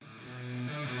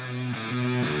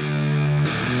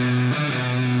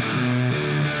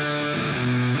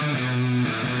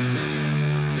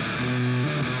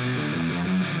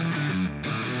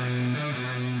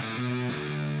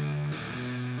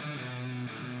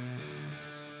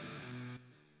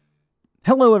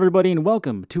Hello, everybody, and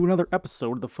welcome to another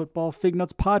episode of the Football Fig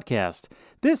Nuts Podcast.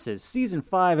 This is Season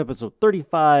 5, Episode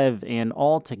 35, and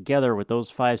all together with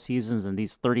those 5 seasons and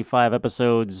these 35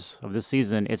 episodes of this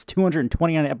season, it's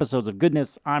 229 episodes of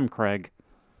goodness. I'm Craig.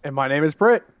 And my name is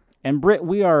Britt. And Britt,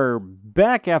 we are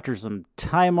back after some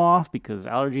time off because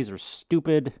allergies are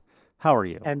stupid. How are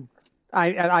you? And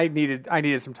I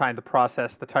needed some time to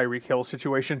process the Tyreek Hill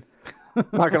situation.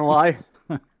 Not going to lie.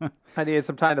 I needed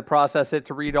some time to process it,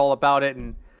 to read all about it,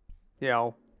 and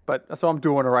but so I'm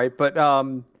doing all right. But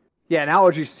yeah, an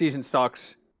allergy season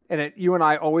sucks, and you and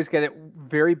I always get it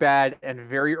very bad and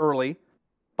very early.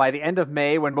 By the end of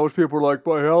May, when most people are like,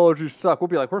 "My allergies suck," we'll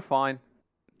be like, "We're fine."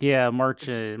 Yeah, March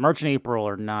and April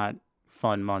are not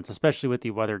fun months, especially with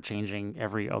the weather changing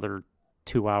every other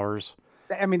 2 hours.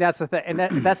 I mean, that's the thing, and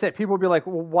that's it. People will be like,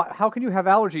 "Well, how can you have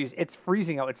allergies? It's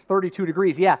freezing out. It's 32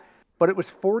 degrees." Yeah. But it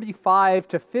was 45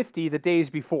 to 50 the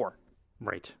days before.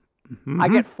 Right. Mm-hmm. I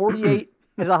get 48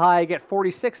 as a high, I get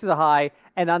 46 as a high,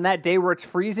 and on that day where it's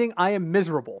freezing, I am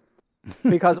miserable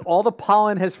because all the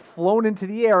pollen has flown into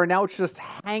the air, and now it's just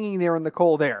hanging there in the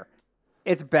cold air.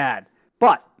 It's bad.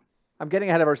 But I'm getting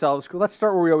ahead of ourselves. Let's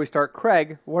start where we always start.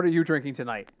 Craig, what are you drinking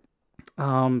tonight?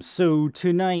 So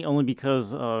tonight, only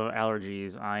because of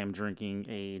allergies, I am drinking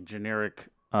a generic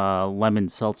lemon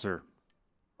seltzer.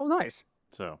 Oh, nice.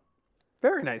 So...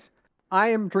 Very nice. I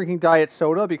am drinking diet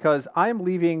soda because I'm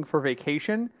leaving for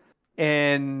vacation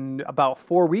in about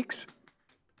 4 weeks,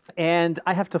 and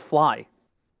I have to fly.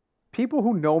 People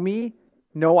who know me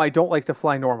know I don't like to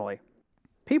fly normally.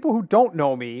 People who don't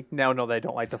know me now know that I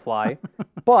don't like to fly,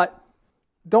 but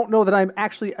don't know that I'm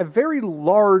actually a very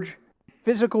large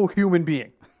physical human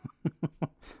being.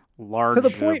 Large to the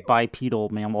point, bipedal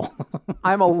mammal.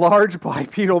 I'm a large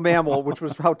bipedal mammal, which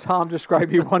was how Tom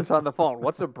described me once on the phone.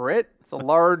 What's a Brit? It's a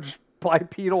large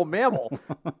bipedal mammal.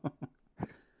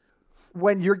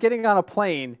 When you're getting on a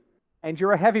plane and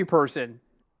you're a heavy person,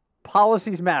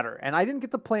 policies matter. And I didn't get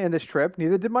to plan this trip.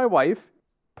 Neither did my wife.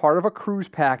 Part of a cruise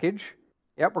package.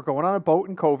 Yep, we're going on a boat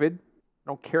in COVID. I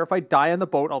don't care if I die on the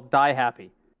boat. I'll die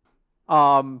happy.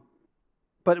 But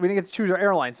we didn't get to choose our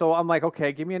airline. So I'm like,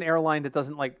 okay, give me an airline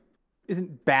that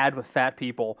isn't bad with fat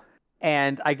people.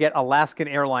 And I get Alaskan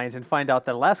Airlines and find out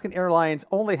that Alaskan Airlines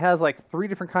only has like 3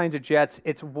 different kinds of jets.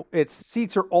 Its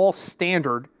seats are all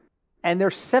standard, and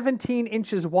they're 17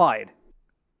 inches wide.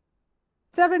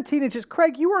 17 inches.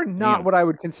 Craig, you are not what I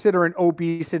would consider an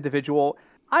obese individual.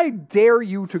 I dare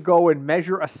you to go and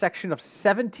measure a section of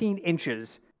 17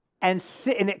 inches and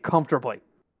sit in it comfortably.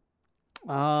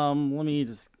 Let me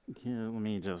just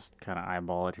kind of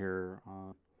eyeball it here.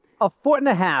 1.5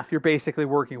 foot you're basically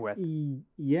working with.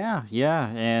 Yeah,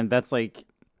 and that's like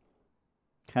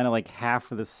kind of like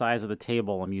half of the size of the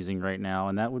table I'm using right now,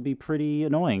 and that would be pretty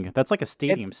annoying. That's like a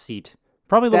stadium seat.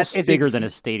 Probably a little bigger than a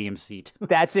stadium seat.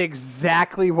 That's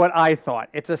exactly what I thought.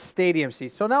 It's a stadium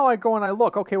seat. So now I go and I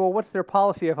look, okay, well, what's their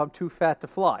policy if I'm too fat to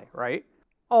fly, right?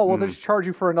 Oh, well, they just charge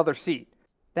you for another seat.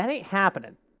 That ain't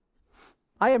happening.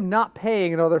 I am not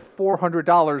paying another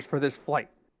 $400 for this flight.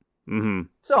 Mm-hmm.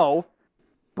 So...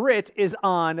 Britt is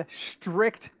on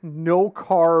strict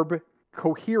no-carb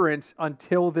coherence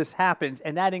until this happens,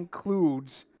 and that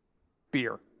includes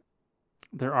beer.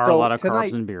 There are a lot of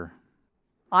carbs in beer.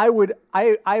 I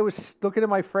was looking at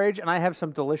my fridge, and I have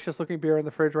some delicious-looking beer in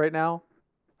the fridge right now.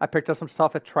 I picked up some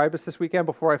stuff at Tribus this weekend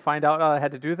before I find out I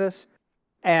had to do this.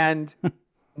 And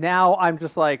now I'm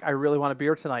just like, I really want a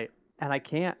beer tonight, and I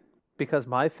can't because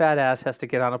my fat ass has to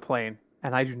get on a plane.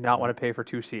 And I do not want to pay for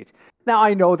 2 seats. Now,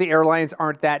 I know the airlines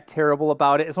aren't that terrible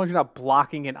about it, as long as you're not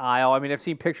blocking an aisle. I mean, I've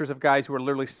seen pictures of guys who are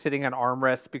literally sitting on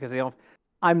armrests because they don't...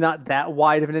 I'm not that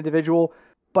wide of an individual,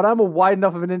 but I'm a wide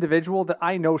enough of an individual that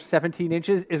I know 17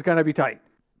 inches is going to be tight.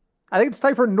 I think it's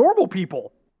tight for normal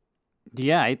people.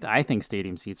 Yeah, I think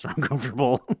stadium seats are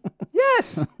uncomfortable.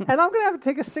 Yes! And I'm going to have to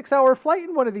take a 6-hour flight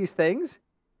in one of these things.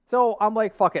 So I'm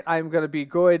like, fuck it. I'm going to be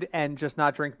good and just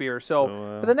not drink beer. So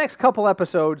for the next couple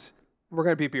episodes... We're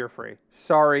going to be beer-free.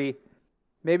 Sorry.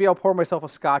 Maybe I'll pour myself a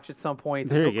scotch at some point.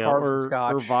 There you go.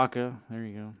 Or vodka. There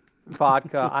you go.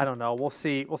 Vodka. I don't know. We'll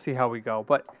see how we go.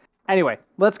 But anyway,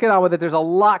 let's get on with it. There's a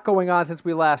lot going on since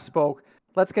we last spoke.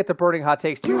 Let's get to burning hot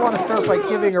takes. Do you want to start by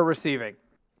giving or receiving?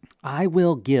 I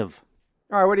will give.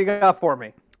 All right. What do you got for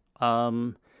me?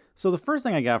 So the first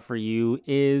thing I got for you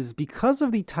is because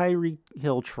of the Tyreek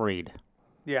Hill trade.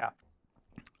 Yeah.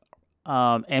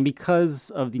 And because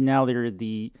of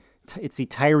it's the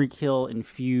Tyreek Hill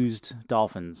infused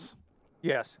Dolphins.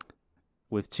 Yes.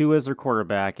 With Tua as their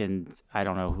quarterback, and I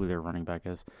don't know who their running back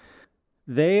is.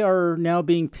 They are now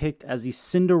being picked as the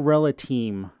Cinderella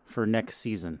team for next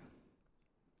season.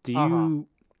 Do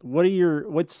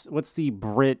what's the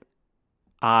Brit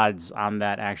odds on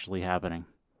that actually happening?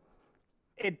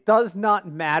 It does not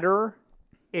matter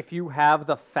if you have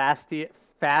the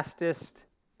fastest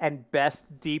and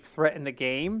best deep threat in the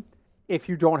game if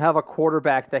you don't have a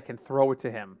quarterback that can throw it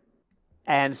to him.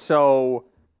 And so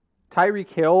Tyreek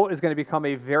Hill is going to become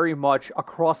a very much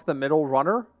across the middle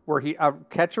runner, a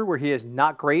catcher where he is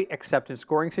not great except in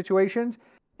scoring situations,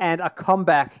 and a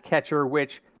comeback catcher,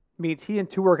 which means he and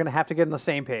Tua are going to have to get on the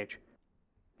same page.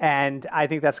 And I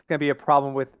think that's going to be a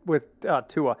problem with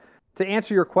Tua. To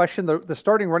answer your question, the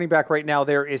starting running back right now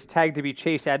there is tagged to be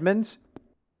Chase Edmonds,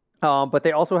 but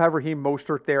they also have Raheem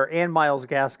Mostert there and Myles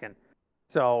Gaskin.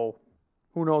 So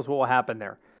who knows what will happen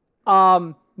there?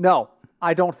 No,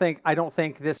 I don't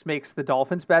think this makes the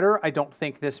Dolphins better. I don't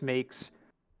think this makes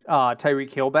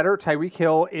Tyreek Hill better. Tyreek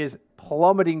Hill is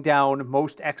plummeting down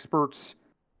most experts'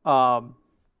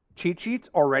 cheat sheets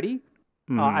already.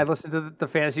 I listened to the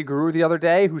fantasy guru the other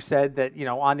day who said that,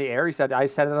 on the air, he said, I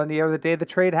said it on the air the day the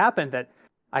trade happened, that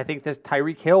I think this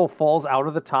Tyreek Hill falls out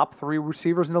of the top 3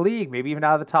 receivers in the league, maybe even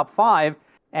out of the top 5.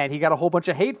 And he got a whole bunch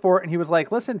of hate for it. And he was like,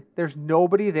 listen, there's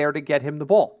nobody there to get him the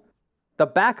ball. The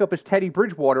backup is Teddy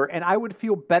Bridgewater. And I would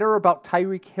feel better about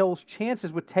Tyreek Hill's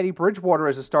chances with Teddy Bridgewater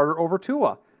as a starter over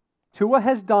Tua. Tua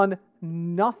has done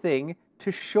nothing to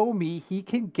show me he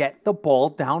can get the ball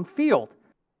downfield.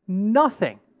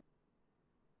 Nothing.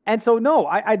 And so, no,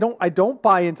 I don't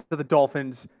buy into the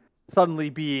Dolphins suddenly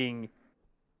being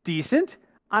decent.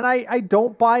 And I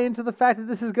don't buy into the fact that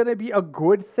this is going to be a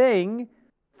good thing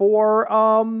for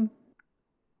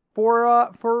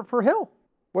Hill.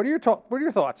 What are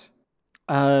your thoughts?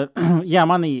 Yeah,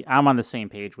 I'm on the same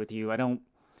page with you.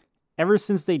 Ever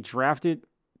since they drafted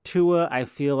Tua, I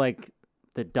feel like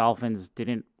the Dolphins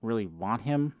didn't really want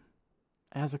him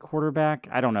as a quarterback.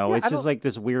 I don't know. Yeah, it's just like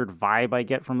this weird vibe I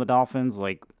get from the Dolphins,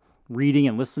 like reading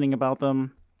and listening about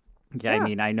them. Yeah, I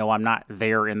mean, I know I'm not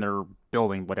there in their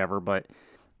building, whatever, but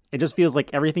it just feels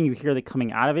like everything you hear that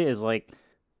coming out of it is like,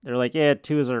 they're like, yeah,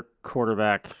 Tua's our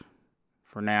quarterback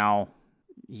for now.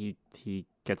 He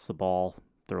gets the ball,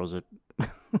 throws it.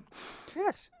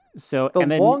 Yes. So Go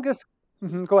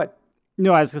ahead.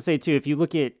 No, I was gonna say too, if you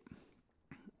look at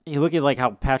like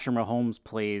how Patrick Mahomes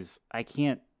plays, I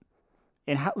can't.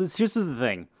 And this is the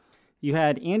thing: you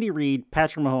had Andy Reid,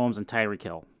 Patrick Mahomes, and Tyreek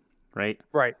Hill, right?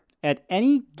 Right. At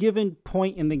any given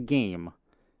point in the game,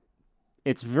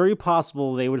 it's very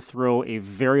possible they would throw a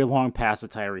very long pass at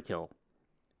Tyreek Hill.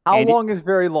 How long is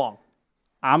very long?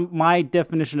 My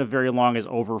definition of very long is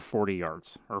over 40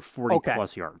 yards or 40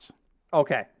 plus yards.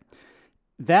 Okay.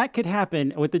 That could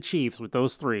happen with the Chiefs, with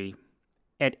those 3,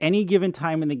 at any given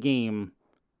time in the game,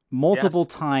 multiple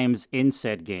times in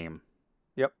said game.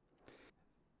 Yep.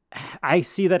 I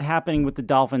see that happening with the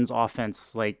Dolphins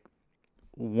offense like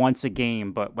once a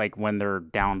game, but like when they're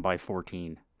down by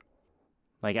 14.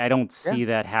 Like I don't see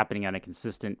that happening on a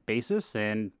consistent basis,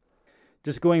 and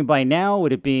just going by now,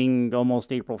 with it being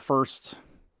almost April 1st,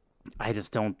 I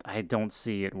don't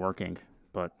see it working,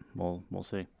 but we'll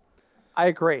see. I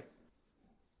agree.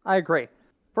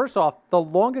 First off, the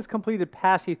longest completed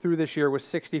pass he threw this year was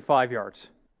 65 yards.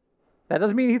 That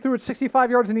doesn't mean he threw it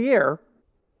 65 yards in the air.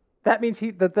 That means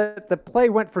the play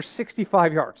went for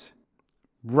 65 yards.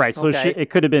 Right. So it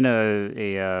could have been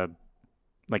a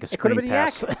screen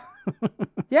pass.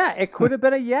 Yeah, it could have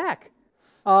been a yak.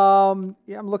 I'm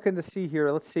looking to see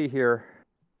here. Let's see here.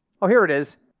 Oh, here it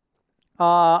is.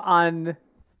 On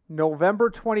November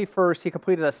 21st, he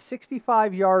completed a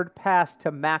 65-yard pass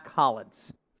to Mac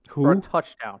Hollins for a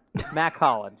touchdown. Mac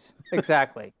Hollins,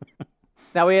 exactly.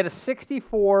 Now, he had a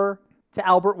 64 to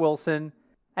Albert Wilson,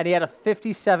 and he had a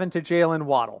 57 to Jalen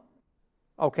Waddle.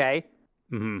 Okay?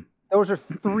 Mm-hmm. Those are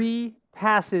 3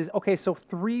 passes. Okay, so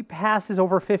 3 passes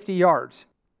over 50 yards.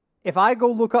 If I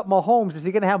go look up Mahomes, is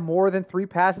he going to have more than 3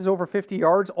 passes over 50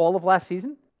 yards all of last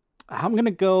season? I'm going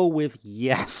to go with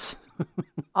yes.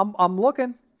 I'm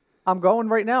looking. I'm going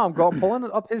right now. I'm pulling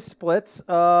up his splits.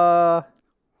 Oh,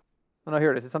 no,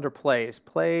 here it is. It's under plays.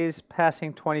 Plays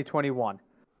passing 2021.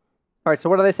 All right, so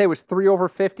what do they say? It was 3 over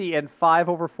 50 and 5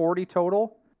 over 40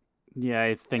 total? Yeah,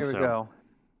 I think so. Here we go.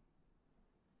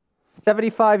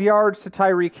 75 yards to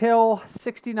Tyreek Hill,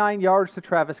 69 yards to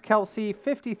Travis Kelce,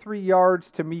 53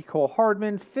 yards to Mecole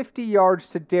Hardman, 50 yards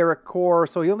to Derek Carr.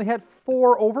 So he only had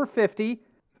 4 over 50,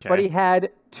 but he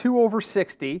had 2 over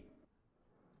 60.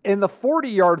 In the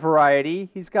 40-yard variety,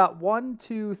 he's got 1,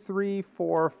 2, 3,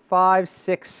 4, 5,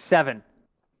 6, 7.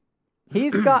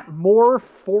 He's got more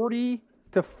 40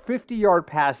 to 50-yard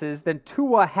passes than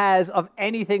Tua has of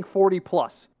anything 40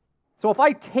 plus. So if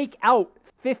I take out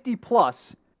 50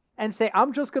 plus and say,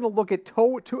 I'm just going to look at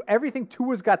everything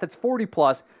Tua's got that's 40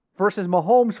 plus versus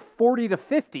Mahomes 40 to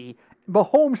 50,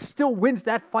 Mahomes still wins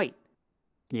that fight.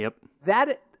 Yep.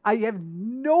 That I have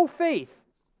no faith,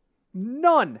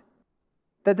 none,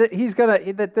 that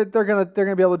they're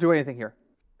gonna be able to do anything here.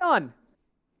 None.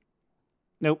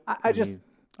 Nope. I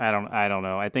don't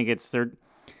know. I think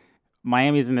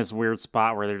Miami's in this weird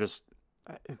spot where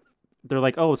they're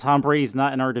like, oh, Tom Brady's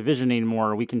not in our division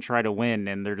anymore. We can try to win,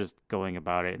 and they're just going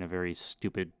about it in a very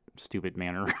stupid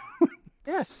manner.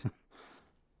 Yes.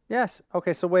 Yes.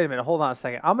 Okay, so wait a minute. Hold on a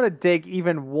second. I'm going to dig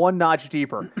even one notch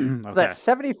deeper. Okay. So that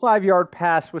 75-yard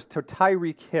pass was to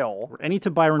Tyreek Hill. Any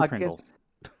to Byron Pringles.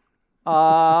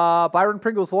 Byron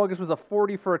Pringles' longest was a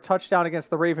 40 for a touchdown against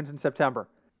the Ravens in September.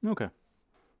 Okay.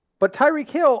 But Tyreek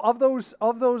Hill, of those,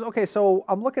 okay, so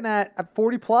I'm looking at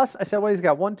 40 plus. I said, what he's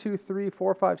got? 1, 2, 3,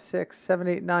 4, 5, 6, 7,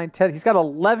 8, 9, 10. He's got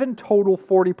 11 total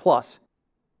 40 plus.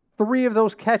 3 of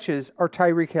those catches are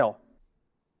Tyreek Hill.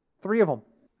 3 of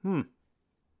them.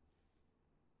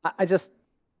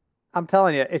 I'm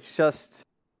telling you, it's just,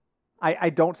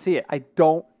 I don't see it. I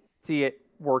don't see it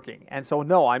working. And so,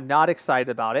 no, I'm not excited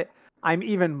about it. I'm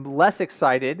even less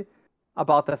excited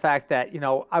about the fact that,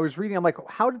 I was reading, I'm like,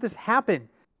 how did this happen?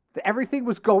 Everything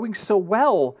was going so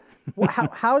well.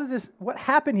 How did what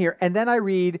happened here? And then I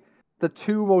read the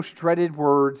 2 most dreaded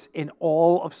words in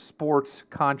all of sports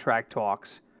contract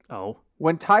talks. Oh.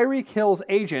 When Tyreek Hill's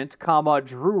agent,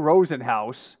 Drew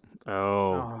Rosenhaus.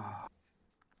 Oh.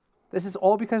 This is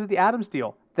all because of the Adams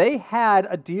deal. They had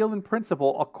a deal in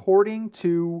principle, according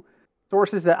to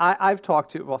sources that I've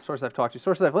talked to. Well, sources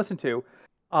I've listened to.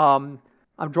 I'm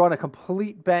drawing a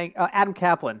complete bang. Adam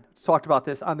Kaplan talked about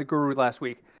this on the Guru last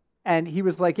week. And he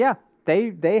was like, yeah,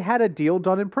 they had a deal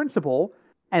done in principle.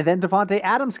 And then Devontae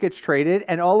Adams gets traded.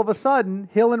 And all of a sudden,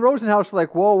 Hill and Rosenhaus are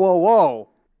like, whoa.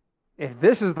 If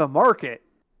this is the market,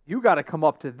 you got to come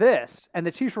up to this. And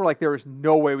the Chiefs were like, there is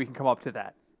no way we can come up to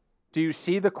that. Do you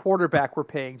see the quarterback we're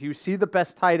paying? Do you see the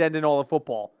best tight end in all of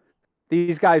football?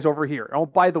 These guys over here. Oh,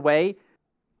 by the way,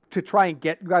 to try and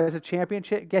get you guys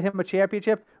get him a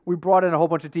championship, we brought in a whole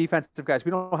bunch of defensive guys. We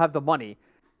don't have the money.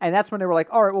 And that's when they were like,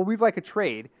 all right, well, we'd like a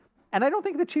trade. And I don't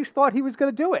think the Chiefs thought he was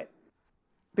going to do it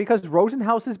because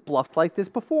Rosenhaus has bluffed like this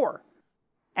before.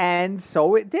 And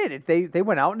so it did. They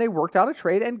went out and they worked out a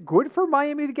trade, and good for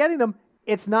Miami to getting them.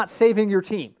 It's not saving your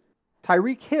team.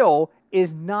 Tyreek Hill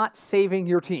is not saving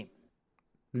your team.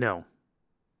 No.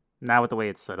 Not with the way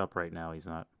it's set up right now, he's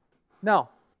not. No,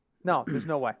 there's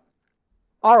no way.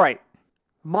 All right.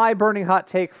 My burning hot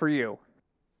take for you.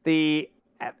 In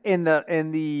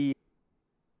the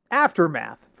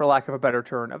aftermath, for lack of a better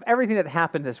term, of everything that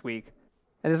happened this week,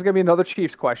 and this is going to be another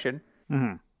Chiefs question.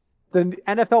 Mm-hmm. The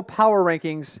NFL power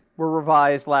rankings were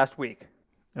revised last week.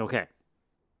 Okay.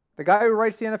 The guy who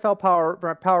writes the NFL power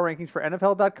rankings for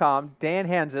NFL.com, Dan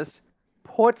Hansis,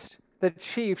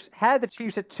 had the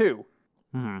Chiefs at 2.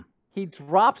 Mm-hmm. He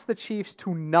drops the Chiefs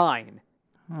to 9.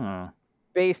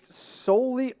 Based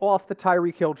solely off the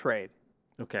Tyreek Hill trade.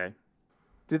 Okay.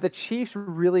 Did the Chiefs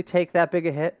really take that big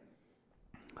a hit?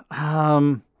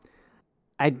 I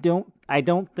don't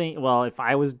think, well, if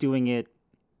I was doing it,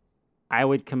 I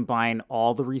would combine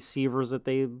all the receivers that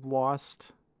they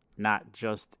lost, not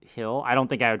just Hill. I don't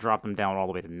think I would drop them down all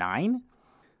the way to 9.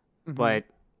 Mm-hmm. But,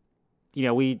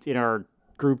 we, in our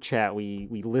group chat, we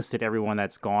listed everyone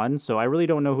that's gone. So I really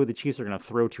don't know who the Chiefs are going to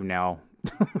throw to now.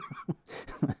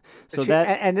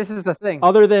 And this is the thing.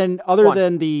 Other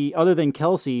than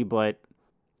Kelsey, but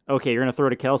okay, you're going to throw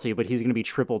to Kelsey, but he's going to be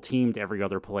triple teamed every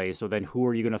other play. So then who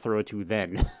are you going to throw to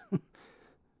then?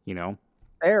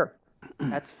 Fair.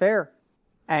 That's fair.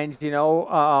 And,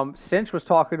 Cinch was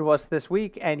talking to us this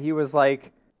week, and he was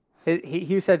like,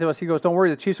 he said to us, he goes, don't worry,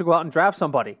 the Chiefs will go out and draft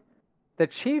somebody. The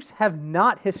Chiefs have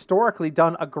not historically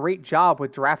done a great job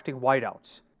with drafting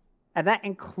wideouts. And that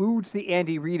includes the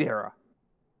Andy Reid era.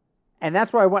 And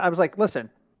that's where I was like, listen,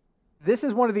 this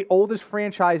is one of the oldest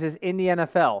franchises in the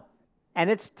NFL. And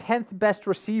its 10th best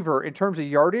receiver in terms of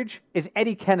yardage is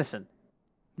Eddie Kennison.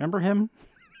 Remember him?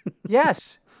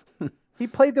 Yes. He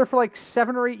played there for like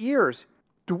 7 or 8 years.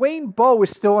 Dwayne Bowe is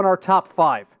still in our top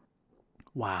 5.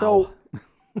 Wow. So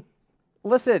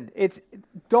listen,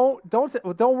 don't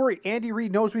worry. Andy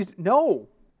Reid knows what he's no.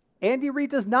 Andy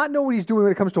Reid does not know what he's doing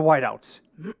when it comes to wideouts.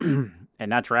 And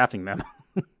not drafting them.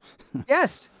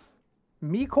 Yes.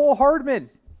 Mecole Hardman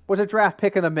was a draft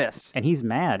pick and a miss. And he's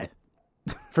mad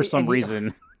for some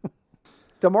reason.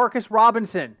 Demarcus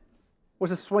Robinson was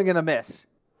a swing and a miss.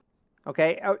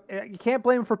 Okay? You can't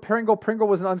blame him for Pringle. Pringle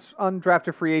was an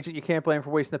undrafted free agent. You can't blame him for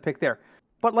wasting the pick there.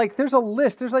 But like, there's a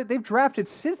list. There's like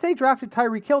since they drafted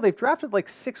Tyreek Hill, they've drafted like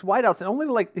 6 wideouts,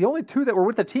 and the only 2 that were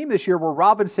with the team this year were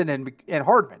Robinson and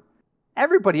Hardman.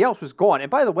 Everybody else was gone.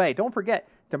 And by the way, don't forget,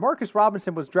 Demarcus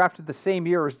Robinson was drafted the same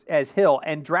year as Hill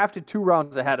and drafted 2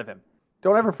 rounds ahead of him.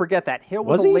 Don't ever forget that. Hill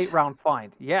was a late round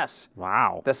find. Yes.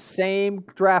 Wow. The same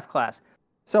draft class.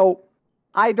 So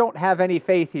I don't have any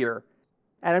faith here.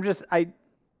 And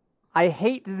I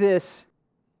hate this.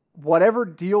 Whatever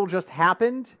deal just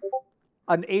happened,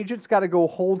 an agent's got to go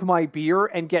hold my beer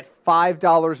and get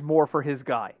 $5 more for his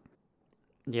guy.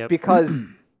 Yep. Because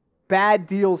bad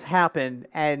deals happen,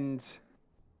 and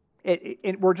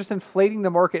we're just inflating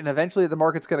the market, and eventually the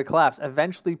market's going to collapse.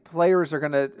 Eventually players are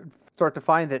going to start to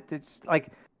find that it's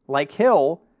like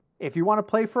Hill, if you want to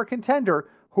play for a contender,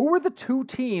 who were the 2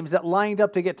 teams that lined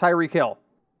up to get Tyreek Hill?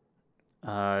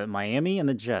 Miami and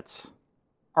the Jets.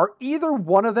 Are either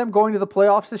one of them going to the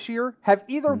playoffs this year? Have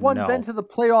either one been to the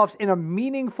playoffs in a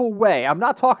meaningful way? I'm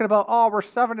not talking about, we're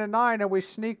 7-9 and we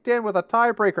sneaked in with a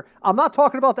tiebreaker. I'm not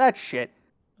talking about that shit.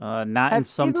 Not in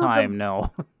some time,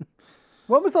 no.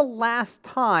 When was the last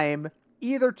time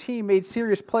either team made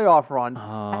serious playoff runs?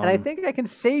 And I think I can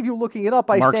save you looking it up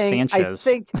by Mark saying Sanchez.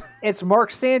 I think it's Mark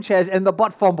Sanchez and the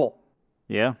butt fumble.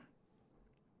 Yeah.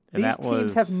 And These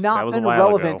teams have that not was been a while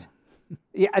relevant. ago.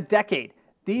 Yeah, a decade.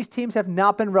 These teams have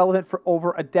not been relevant for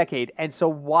over a decade. And so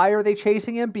why are they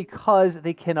chasing him? Because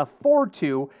they can afford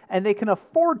to, and they can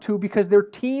afford to because their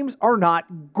teams are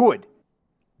not good.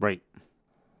 Right.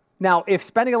 Now, if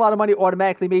spending a lot of money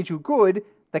automatically made you good,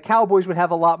 the Cowboys would have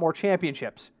a lot more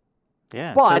championships.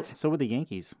 Yeah, but so would the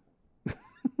Yankees.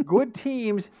 Good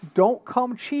teams don't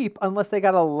come cheap unless they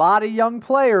got a lot of young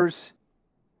players,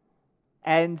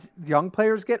 and young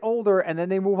players get older, and then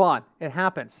they move on. It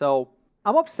happens. So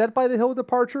I'm upset by the Hill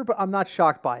departure, but I'm not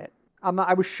shocked by it.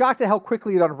 I was shocked at how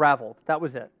quickly it unraveled. That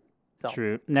was it. So,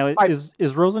 True. Now, is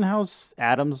Rosenhaus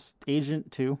Adams'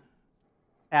 agent too?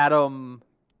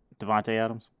 Devontae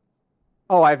Adams?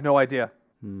 Oh, I have no idea.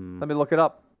 Let me look it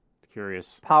up.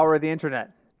 Curious. Power of the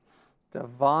internet.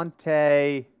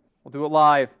 Devontae. We'll do it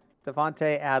live.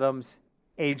 Devontae Adams,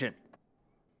 agent.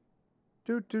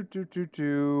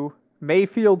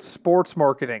 Mayfield Sports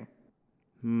Marketing.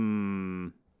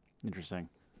 Interesting.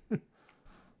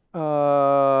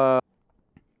 Oh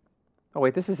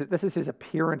wait, this is his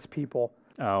appearance people.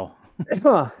 Oh.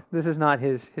 This is not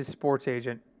his sports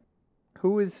agent.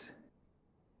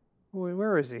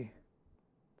 Where is he?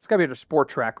 It's got to be under Sport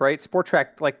Track, right? Sport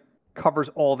Track covers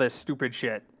all this stupid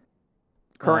shit.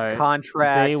 Current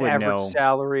contract, average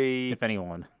salary, if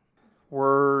anyone.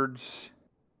 Words.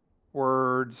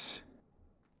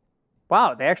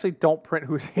 Wow, they actually don't print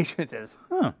who his agent is.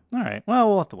 Huh. All right. Well,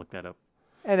 we'll have to look that up.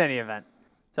 In any event.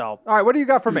 So, all right, what do you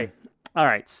got for me? All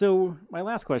right. So, my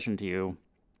last question to you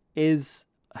is,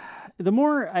 the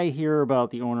more I hear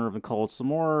about the owner of the Colts, the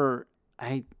more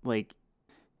he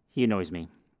annoys me.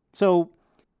 So,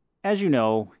 as you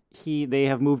know, they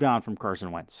have moved on from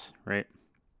Carson Wentz, right?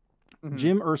 Mm-hmm.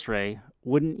 Jim Irsay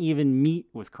wouldn't even meet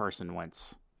with Carson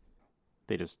Wentz.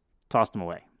 They just tossed him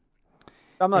away.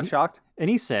 I'm not shocked. And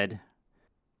he said,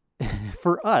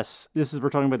 for us, we're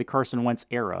talking about the Carson Wentz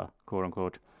era, quote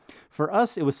unquote. For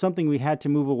us, it was something we had to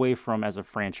move away from as a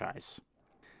franchise.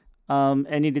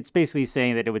 And it's basically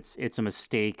saying that it's a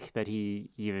mistake that they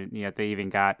even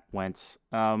got Wentz.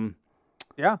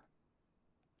 Yeah.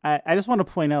 I just want to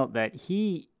point out that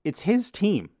it's his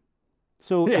team.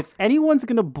 So if anyone's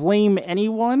going to blame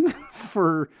anyone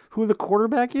for who the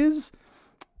quarterback is,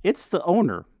 it's the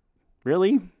owner.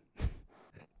 Really?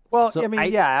 Well, so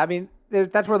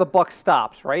that's where the buck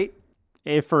stops, right?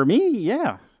 For me,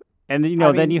 yeah. And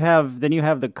then you have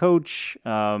the coach.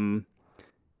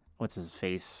 What's his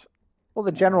face? Well,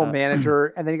 the general manager,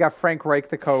 and then you got Frank Reich,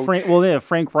 the coach.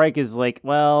 Frank Reich is like,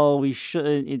 well,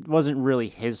 it wasn't really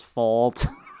his fault.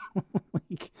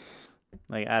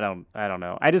 I don't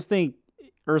know. I just think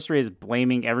Irsay is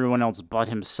blaming everyone else but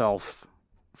himself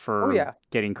for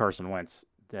getting Carson Wentz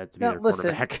to be their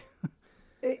quarterback.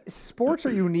 Sports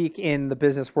are unique in the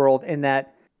business world in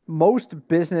that most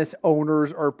business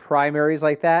owners or primaries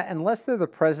like that, unless they're the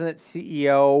president,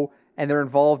 CEO, and they're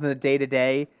involved in the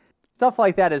day-to-day, stuff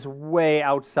like that is way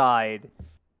outside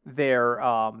their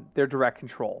direct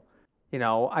control.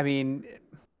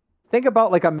 Think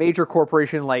about like a major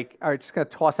corporation I'm just going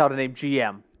to toss out a name,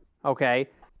 GM. Okay?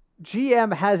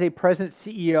 GM has a president,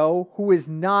 CEO who is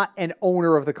not an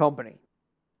owner of the company.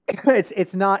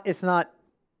 It's not.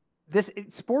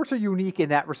 Sports are unique in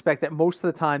that respect that most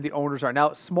of the time the owners are.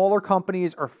 Now, smaller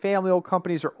companies or family-owned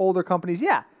companies or older companies,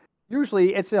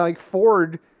 usually it's like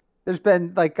Ford. There's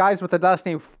been guys with the last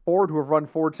name Ford who have run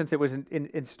Ford since it was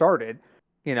started.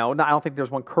 I don't think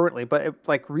there's one currently, but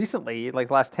like recently, like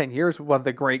the last 10 years, one of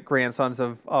the great grandsons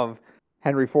of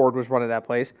Henry Ford was running that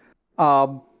place.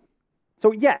 Um,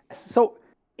 so yes, so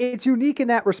it's unique in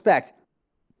that respect.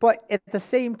 But at the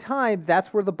same time,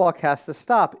 that's where the buck has to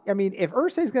stop. I mean, if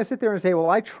Irsay's going to sit there and say,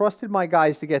 well, I trusted my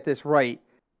guys to get this right,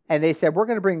 and they said, we're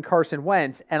going to bring Carson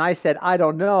Wentz, and I said, I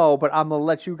don't know, but I'm going to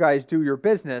let you guys do your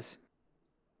business,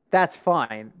 that's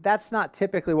fine. That's not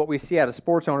typically what we see out of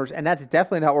sports owners, and that's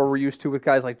definitely not what we're used to with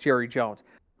guys like Jerry Jones.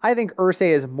 I think Irsay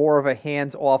is more of a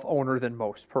hands-off owner than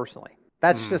most, personally.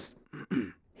 That's just,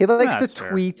 he likes to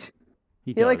tweet. Fair.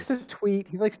 He likes to tweet.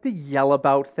 He likes to yell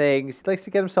about things. He likes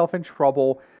to get himself in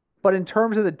trouble. But in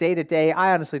terms of the day-to-day,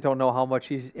 I honestly don't know how much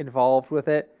he's involved with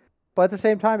it. But at the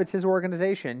same time, it's his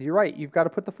organization. You're right. You've got to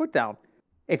put the foot down.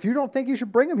 If you don't think you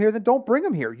should bring him here, then don't bring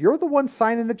him here. You're the one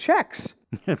signing the checks.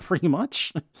 Pretty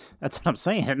much. That's what I'm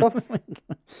saying.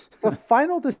 The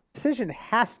final decision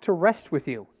has to rest with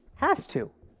you. Has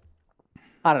to.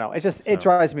 I don't know. It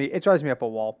drives me up a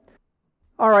wall.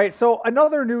 All right. So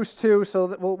another news too.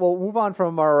 So we'll move on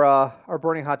from our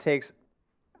burning hot takes.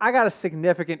 I got a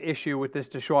significant issue with this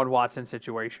Deshaun Watson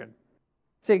situation.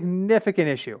 Significant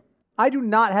issue. I do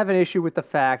not have an issue with the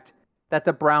fact that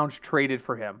the Browns traded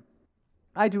for him.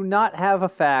 I do not have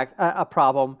a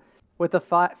problem with the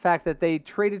fact that they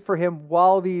traded for him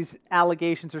while these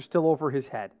allegations are still over his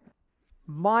head.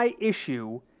 My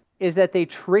issue is that they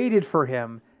traded for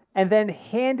him and then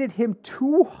handed him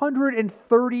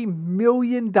 $230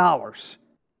 million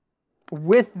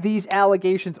with these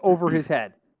allegations over his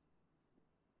head.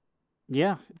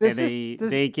 Yeah,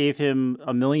 they gave him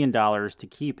 $1 million to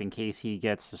keep in case he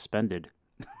gets suspended.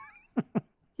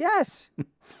 Yes,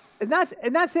 and that's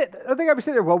it. I think I would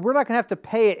say there. Well, we're not going to have to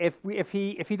pay it if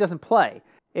he doesn't play.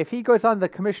 If he goes on the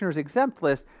commissioner's exempt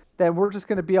list, then we're just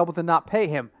going to be able to not pay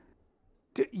him.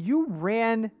 You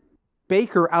ran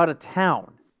Baker out of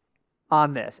town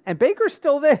on this, and Baker's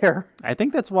still there. I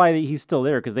think that's why he's still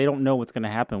there, because they don't know what's going to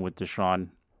happen with Deshaun.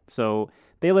 So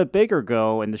they let Baker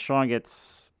go, and Deshaun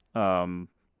gets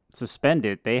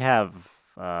suspended. They have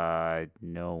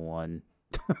no one.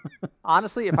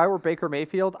 Honestly, if I were Baker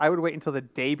Mayfield, I would wait until the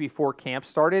day before camp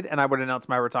started, and I would announce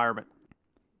my retirement.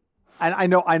 And I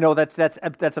know that's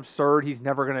absurd. He's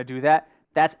never going to do that.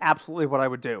 That's absolutely what I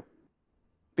would do,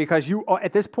 because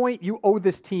at this point you owe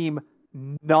this team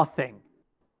nothing.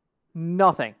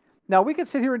 Nothing. Now we can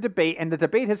sit here and debate, and the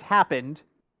debate has happened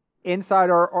inside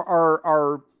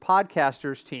our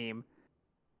podcasters team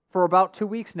for about 2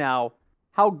 weeks now,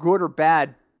 how good or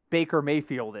bad Baker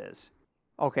Mayfield is.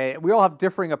 Okay, we all have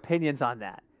differing opinions on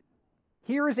that.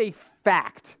 Here is a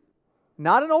fact,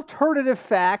 not an alternative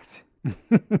fact,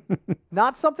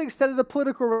 not something said at the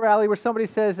political rally where somebody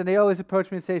says, and they always approach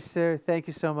me and say, sir, thank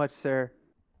you so much, sir.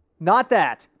 Not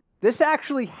that. This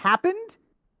actually happened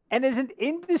and is an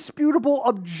indisputable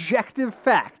objective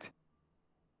fact.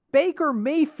 Baker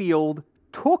Mayfield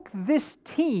took this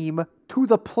team to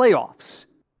the playoffs.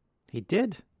 He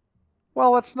did.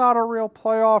 Well, it's not a real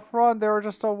playoff run. They were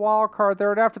just a wild card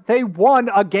there and after. They won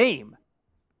a game.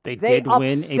 They did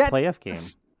win a playoff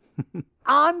game.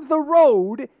 On the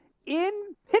road in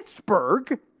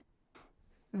Pittsburgh,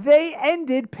 they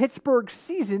ended Pittsburgh's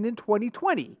season in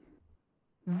 2020.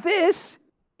 This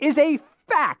is a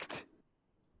fact.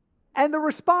 And the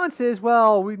response is,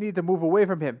 well, we need to move away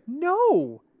from him.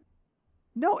 No,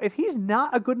 if he's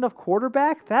not a good enough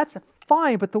quarterback, that's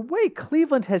fine. But the way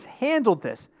Cleveland has handled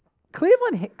this,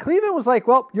 Cleveland was like,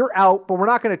 well, you're out, but we're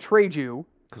not going to trade you.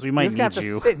 Because we might need you. Have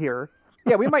to sit here.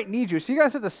 Yeah, we might need you. So you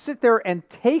guys have to sit there and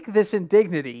take this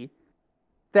indignity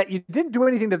that you didn't do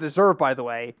anything to deserve, by the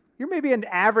way. You're maybe an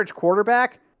average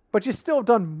quarterback, but you still have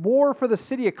done more for the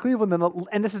city of Cleveland than,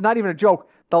 and this is not even a joke,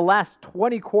 the last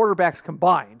 20 quarterbacks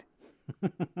combined.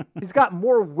 He's got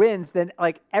more wins than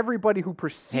like everybody who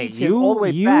precedes him all the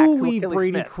way back to You leave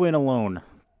Brady Smith. Quinn alone.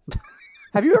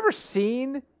 Have you ever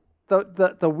seen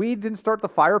the "We Didn't Start the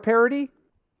Fire" parody?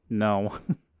 No.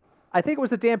 I think it was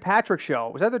the Dan Patrick show.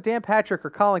 It was either Dan Patrick or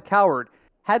Colin Cowherd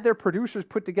had their producers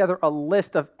put together a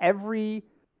list of every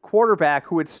quarterback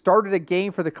who had started a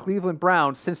game for the Cleveland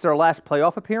Browns since their last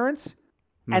playoff appearance,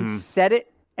 and set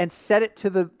it to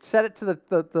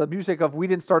the music of "We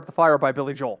Didn't Start the Fire" by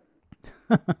Billy Joel.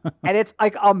 And it's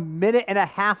like a 1.5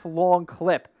 minute long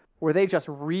clip where they just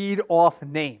read off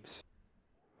names.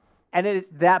 And it is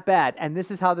that bad. And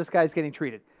this is how this guy's getting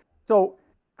treated. So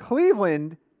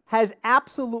Cleveland has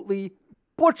absolutely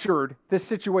butchered this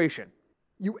situation.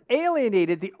 You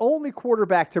alienated the only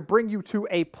quarterback to bring you to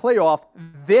a playoff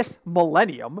this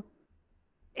millennium.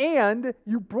 And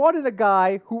you brought in a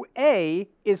guy who, A,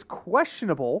 is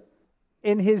questionable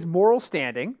in his moral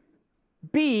standing.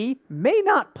 B, may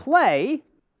not play,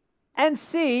 and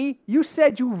C, you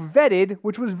said you vetted,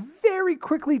 which was very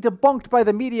quickly debunked by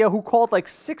the media, who called like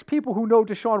 6 people who know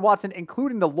Deshaun Watson,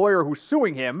 including the lawyer who's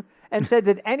suing him, and said,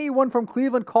 did anyone from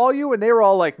Cleveland call you? And they were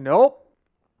all like, nope.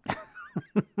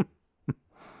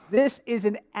 This is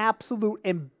an absolute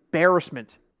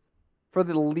embarrassment for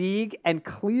the league, and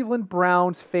Cleveland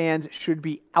Browns fans should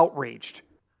be outraged.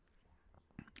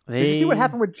 Did you see what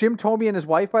happened with Jim Thome and his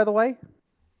wife, by the way?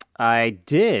 I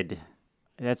did.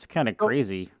 That's kind of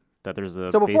crazy that there's a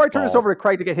So before baseball... I turn this over to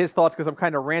Craig to get his thoughts, because I'm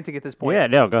kind of ranting at this point. Yeah,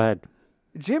 no, go ahead.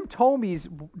 Jim Thome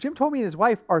and his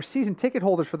wife are season ticket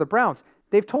holders for the Browns.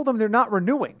 They've told them they're not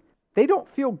renewing. They don't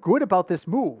feel good about this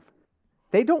move.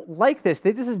 They don't like this.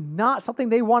 This is not something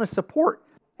they want to support.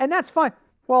 And that's fine.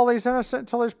 Well, he's innocent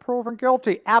until he's proven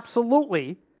guilty.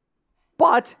 Absolutely.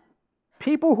 But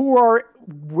people who are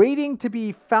waiting to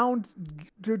be found,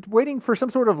 waiting for some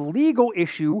sort of legal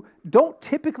issue, don't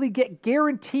typically get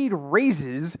guaranteed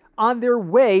raises on their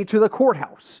way to the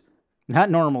courthouse. Not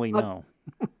normally, no.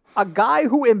 A guy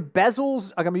who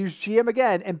embezzles, I'm going to use GM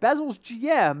again, embezzles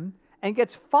GM and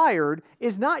gets fired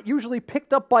is not usually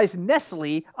picked up by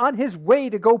Nestle on his way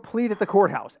to go plead at the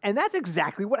courthouse. And that's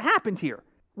exactly what happened here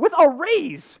with a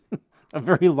raise. A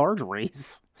very large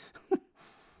raise.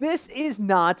 This is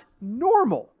not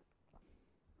normal.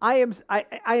 I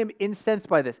am incensed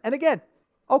by this. And again,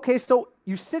 okay, so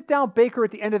you sit down Baker at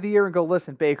the end of the year and go,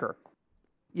 listen, Baker,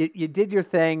 you did your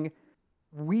thing.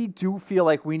 We do feel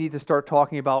like we need to start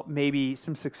talking about maybe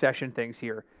some succession things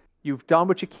here. You've done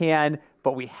what you can,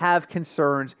 but we have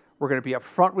concerns. We're going to be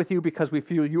upfront with you because we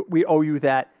feel we owe you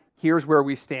that. Here's where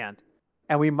we stand.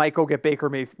 And we might go get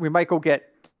we might go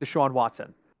get Deshaun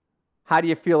Watson. How do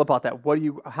you feel about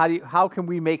that? How can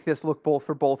we make this look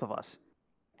for both of us?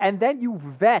 And then you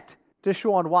vet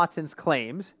Deshaun Watson's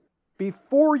claims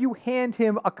before you hand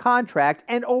him a contract.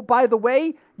 And oh, by the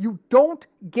way, you don't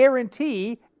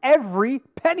guarantee every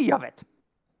penny of it.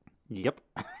 Yep.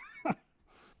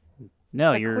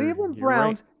 No, the you're Cleveland you're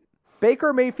Browns, right.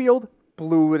 Baker Mayfield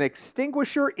blew an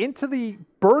extinguisher into the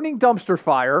burning dumpster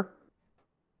fire.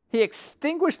 He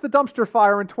extinguished the dumpster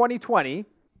fire in 2020,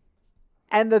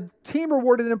 and the team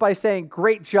rewarded him by saying,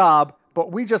 great job,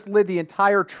 but we just lit the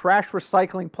entire trash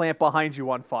recycling plant behind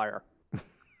you on fire.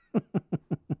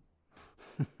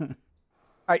 All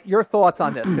right, your thoughts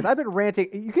on this? Because I've been ranting.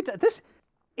 You could this.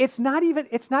 It's not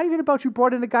even about you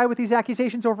brought in a guy with these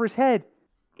accusations over his head.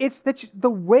 It's that the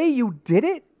way you did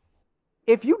it.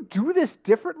 If you do this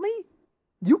differently,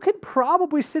 you can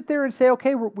probably sit there and say,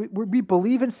 okay, we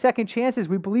believe in second chances.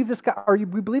 We believe this guy,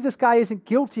 we believe this guy isn't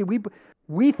guilty.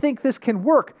 We think this can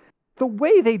work. The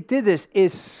way they did this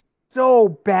is so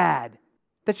bad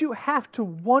that you have to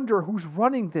wonder who's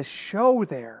running this show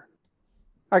there.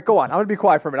 All right, go on. I'm going to be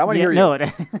quiet for a minute. I want to hear you.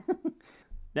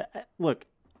 No, look,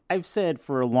 I've said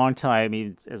for a long time, I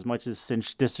mean, as much as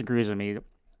Cinch disagrees with me,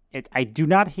 I do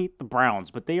not hate the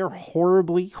Browns, but they are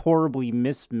horribly, horribly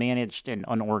mismanaged and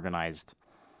unorganized.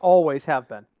 Always have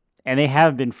been. And they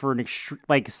have been for an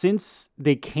since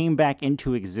they came back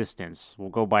into existence. We'll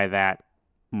go by that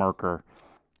marker.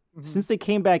 Mm-hmm. Since they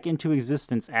came back into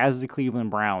existence as the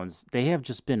Cleveland Browns, they have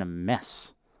just been a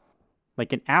mess.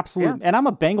 Like an absolute... Yeah. And I'm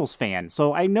a Bengals fan,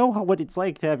 so I know what it's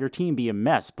like to have your team be a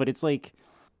mess. But it's like,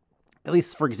 at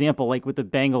least, for example, like with the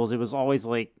Bengals, it was always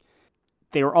like,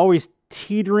 they were always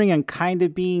teetering and kind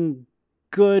of being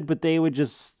good, but they would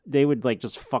just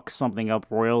fuck something up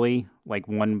royally, like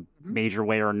one major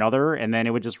way or another, and then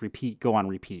it would just go on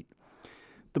repeat.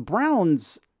 The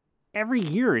Browns, every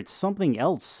year it's something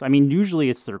else. I mean, usually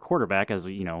it's their quarterback, as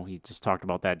you know, he just talked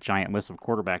about that giant list of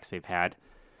quarterbacks they've had.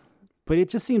 But it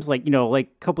just seems like, like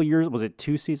a couple years, was it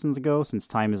 2 seasons ago, since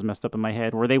time is messed up in my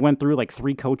head, where they went through like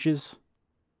 3 coaches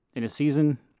in a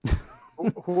season.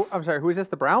 I'm sorry, who is this,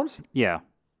 the Browns? Yeah.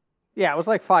 Yeah, it was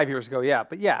like 5 years ago, yeah.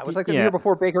 But yeah, it was like the year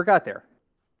before Baker got there.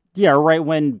 Yeah, right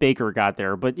when Baker got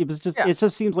there. But it was just, It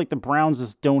just seems like the Browns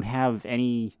just don't have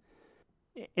any...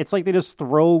 It's like they just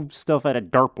throw stuff at a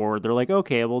dartboard. They're like,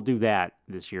 okay, we'll do that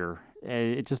this year.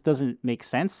 It just doesn't make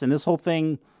sense. And this whole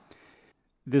thing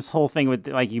with,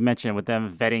 like you mentioned, with them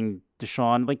vetting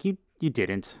Deshaun, like you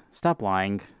didn't. Stop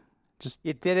lying.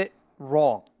 You did it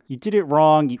wrong. You did it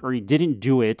wrong, or you didn't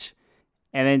do it.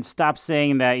 And then stop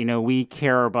saying that, we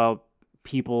care about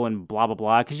people and blah, blah,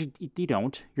 blah, because you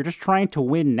don't. You're just trying to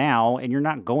win now, and you're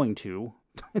not going to.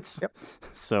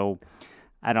 So,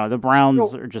 I don't know. The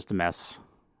Browns are just a mess.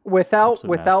 Without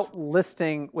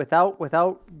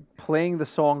playing the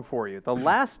song for you, the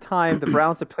last time the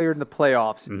Browns had played in the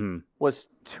playoffs was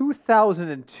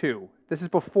 2002. This is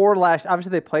before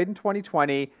obviously they played in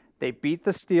 2020. They beat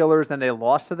the Steelers, then they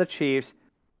lost to the Chiefs.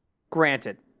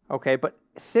 Granted, okay, but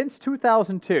since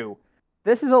 2002,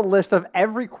 this is a list of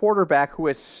every quarterback who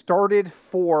has started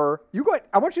for you.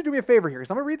 I want you to do me a favor here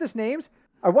because I'm going to read these names.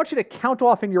 I want you to count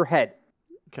off in your head.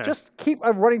 Okay. Just keep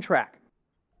a running track.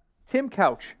 Tim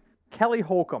Couch, Kelly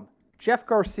Holcomb, Jeff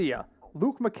Garcia,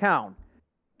 Luke McCown,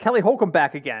 Kelly Holcomb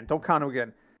back again. Don't count him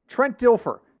again. Trent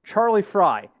Dilfer, Charlie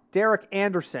Fry, Derek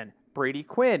Anderson, Brady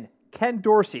Quinn, Ken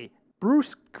Dorsey,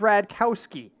 Bruce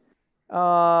Gradkowski,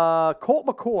 Colt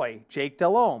McCoy, Jake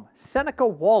Delhomme, Seneca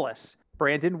Wallace,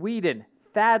 Brandon Whedon,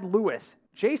 Thad Lewis,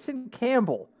 Jason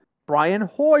Campbell, Brian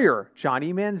Hoyer,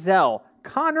 Johnny Manziel,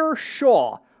 Connor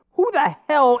Shaw. Who the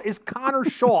hell is Connor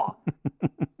Shaw?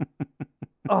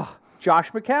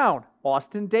 Josh McCown,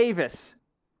 Austin Davis,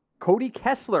 Cody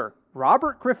Kessler,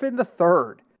 Robert Griffin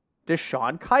III,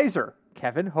 Deshaun Kaiser,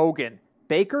 Kevin Hogan,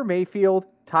 Baker Mayfield,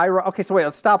 Tyra. Okay, so wait,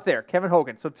 let's stop there. Kevin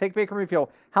Hogan. So take Baker Mayfield.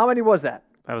 How many was that?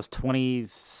 That was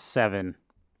 27.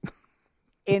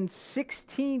 In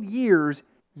 16 years,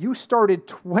 you started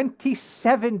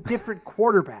 27 different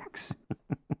quarterbacks.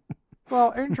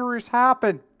 Well, injuries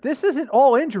happen. This isn't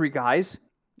all injury, guys.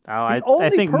 Oh, I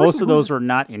think most of those were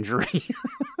not injury.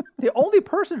 The only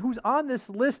person who's on this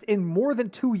list in more than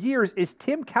 2 years is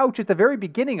Tim Couch at the very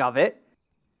beginning of it.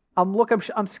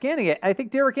 I'm scanning it. I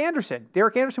think Derek Anderson.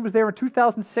 Derek Anderson was there in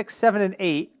 2006, 7, and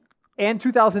 8, and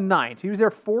 2009. So he was there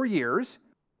 4 years.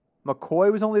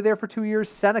 McCoy was only there for 2 years.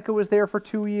 Seneca was there for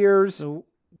 2 years. So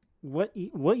what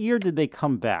year did they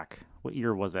come back? What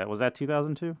year was that? Was that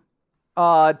 2002?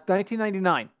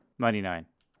 1999. 99.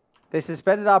 They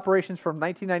suspended operations from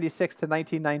 1996 to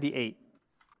 1998.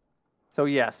 So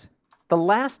yes, the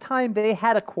last time they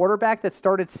had a quarterback that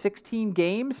started 16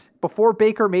 games before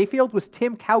Baker Mayfield was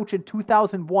Tim Couch in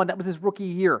 2001. That was his rookie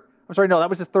year. I'm sorry, no, that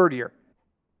was his third year.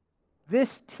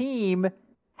 This team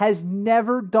has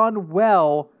never done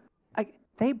well.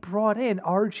 They brought in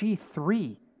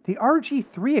RG3. The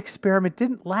RG3 experiment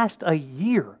didn't last a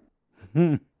year.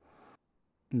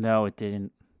 No, it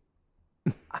didn't.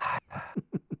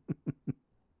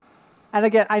 And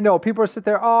again, I know people sit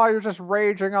there, oh, you're just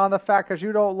raging on the fact because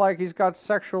you don't like he's got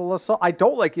sexual assault. I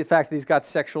don't like the fact that he's got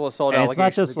sexual assault and allegations.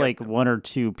 It's not just like one or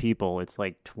two people. It's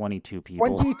like 22 people.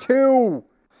 22.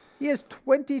 He has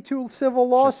 22 civil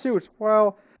lawsuits.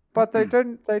 Well, but they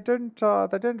didn't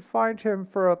find him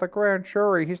for the grand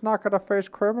jury. He's not going to face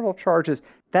criminal charges.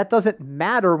 That doesn't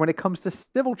matter when it comes to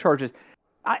civil charges.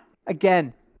 I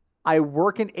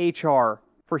work in HR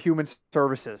for human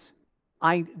services.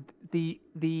 How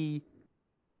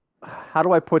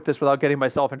do I put this without getting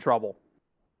myself in trouble?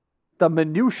 The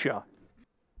minutia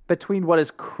between what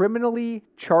is criminally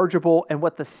chargeable and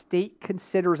what the state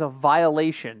considers a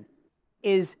violation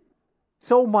is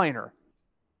so minor.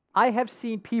 I have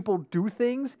seen people do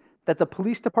things that the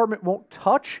police department won't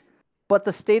touch, but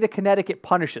the state of Connecticut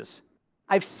punishes.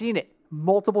 I've seen it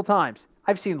multiple times.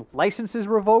 I've seen licenses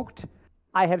revoked.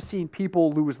 I have seen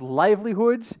people lose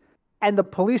livelihoods. And the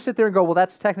police sit there and go, well,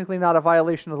 that's technically not a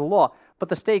violation of the law. But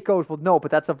the state goes, well, no,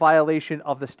 but that's a violation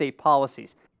of the state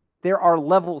policies. There are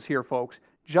levels here, folks.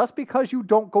 Just because you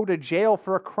don't go to jail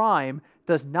for a crime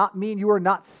does not mean you are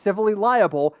not civilly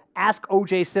liable. Ask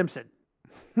O.J. Simpson.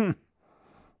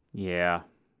 Yeah,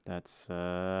 that's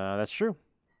true.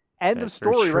 End of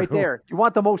story right there. You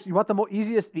want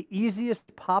the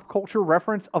easiest pop culture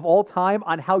reference of all time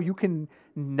on how you can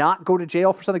not go to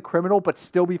jail for something criminal but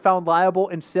still be found liable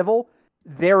in civil?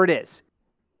 There it is.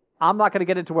 I'm not going to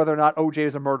get into whether or not OJ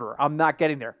is a murderer. I'm not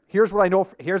getting there. Here's what I know.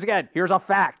 Here's a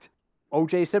fact.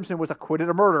 OJ Simpson was acquitted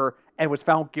of murder and was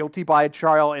found guilty by a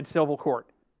trial in civil court.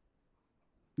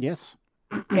 Yes.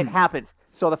 It happens.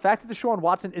 So the fact that Deshaun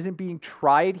Watson isn't being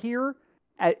tried here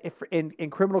in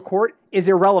criminal court is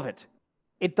irrelevant.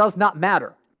 It does not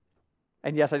matter.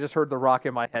 And yes, I just heard The Rock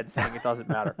in my head saying it doesn't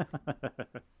matter.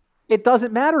 It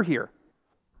doesn't matter here.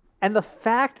 And the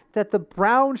fact that the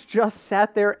Browns just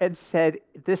sat there and said,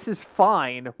 this is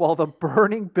fine, while the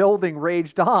burning building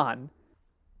raged on,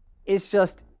 is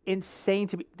just insane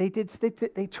to me.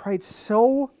 They tried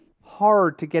so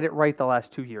hard to get it right the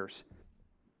last 2 years.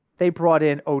 They brought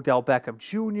in Odell Beckham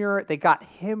Jr. They got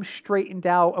him straightened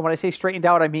out. And when I say straightened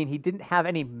out, I mean he didn't have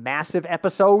any massive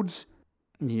episodes.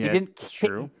 Yeah,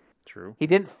 true. He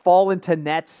didn't fall into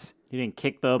nets. He didn't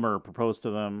kick them or propose to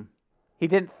them. He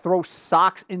didn't throw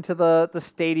socks into the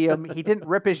stadium. He didn't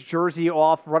rip his jersey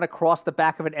off, run across the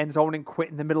back of an end zone and quit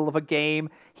in the middle of a game.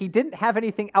 He didn't have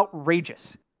anything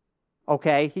outrageous.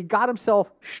 Okay? He got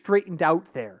himself straightened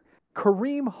out there.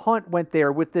 Kareem Hunt went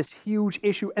there with this huge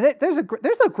issue. And there's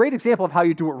a great example of how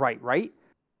you do it right?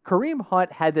 Kareem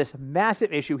Hunt had this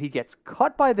massive issue. He gets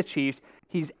cut by the Chiefs.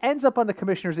 He ends up on the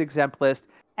commissioner's exempt list,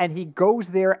 and he goes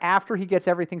there after he gets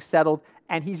everything settled,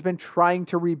 and he's been trying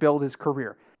to rebuild his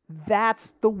career.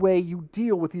 That's the way you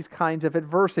deal with these kinds of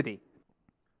adversity.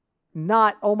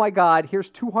 Not, oh my God,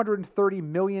 here's $230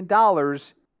 million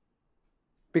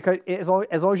because as long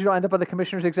as you don't end up on the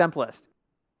commissioner's exempt list.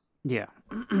 Yeah.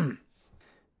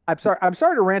 I'm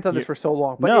sorry to rant on this for so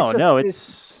long, but it's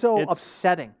so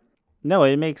upsetting. No,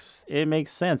 it makes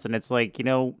sense, and it's like,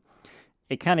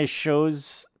 it kind of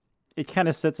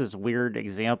sets this weird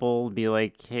example, be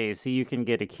like, hey, see, you can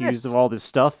get accused of all this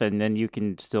stuff, and then you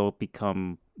can still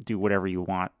do whatever you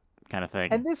want, kind of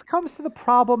thing. And this comes to the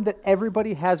problem that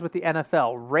everybody has with the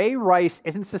NFL. Ray Rice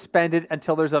isn't suspended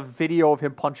until there's a video of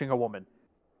him punching a woman.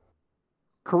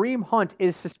 Kareem Hunt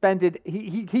is suspended.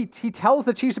 He tells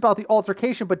the Chiefs about the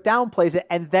altercation, but downplays it,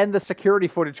 and then the security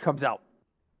footage comes out.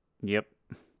 Yep.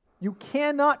 You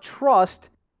cannot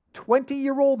trust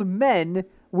 20-year-old men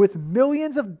with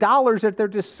millions of dollars at their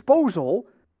disposal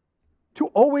to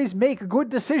always make good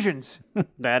decisions.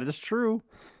 That is true.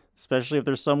 Especially if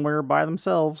they're somewhere by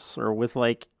themselves or with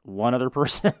like one other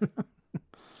person.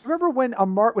 Remember when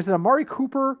was it Amari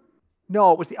Cooper?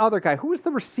 No, it was the other guy. Who was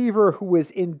the receiver who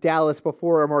was in Dallas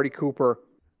before Amari Cooper?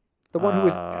 The one who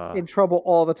was in trouble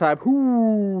all the time.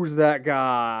 Who's that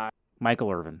guy?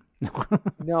 Michael Irvin.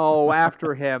 No,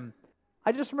 after him.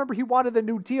 I just remember he wanted the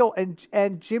new deal,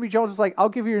 and Jimmy Jones was like, I'll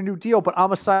give you your new deal, but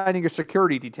I'm assigning a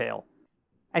security detail.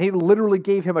 And he literally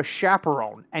gave him a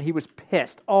chaperone, and he was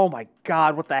pissed. Oh my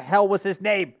God, what the hell was his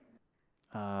name?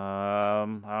 I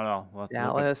don't know. We'll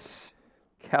Dallas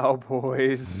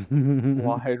Cowboys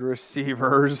wide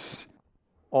receivers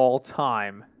all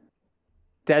time.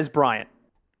 Dez Bryant.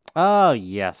 Oh,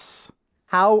 yes.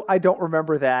 How I don't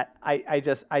remember that.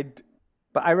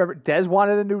 But I remember Dez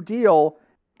wanted a new deal,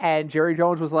 and Jerry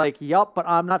Jones was like, yup, but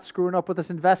I'm not screwing up with this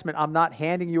investment. I'm not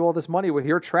handing you all this money with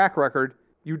your track record.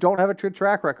 You don't have a good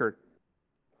track record.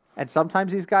 And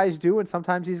sometimes these guys do, and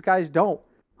sometimes these guys don't.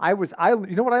 You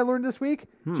know what I learned this week?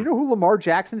 Do you know who Lamar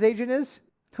Jackson's agent is?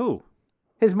 Who?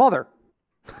 His mother.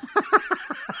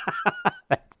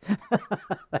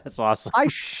 That's awesome. I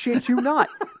shit you not.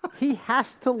 He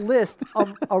has to list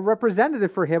a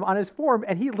representative for him on his form,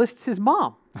 and he lists his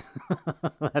mom.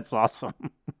 That's awesome.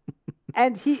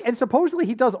 And supposedly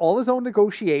he does all his own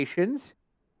negotiations,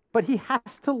 but he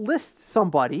has to list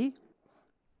somebody,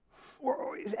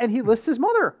 and he lists his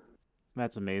mother.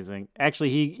 That's amazing. Actually,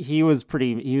 he was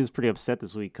pretty upset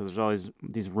this week because there's all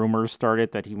these rumors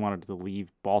started that he wanted to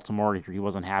leave Baltimore. He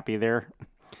wasn't happy there,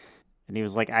 and he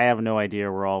was like, "I have no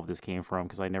idea where all of this came from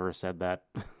because I never said that."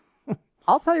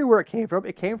 I'll tell you where it came from.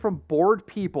 It came from bored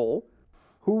people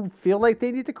who feel like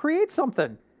they need to create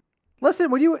something. Listen,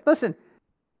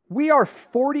 we are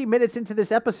 40 minutes into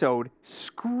this episode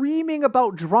screaming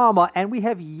about drama, and we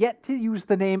have yet to use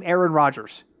the name Aaron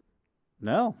Rodgers.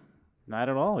 No, not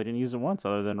at all. We didn't use it once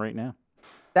other than right now.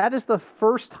 That is the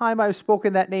first time I've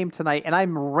spoken that name tonight, and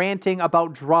I'm ranting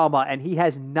about drama, and he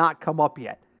has not come up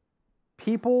yet.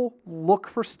 People look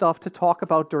for stuff to talk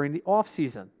about during the off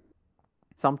season.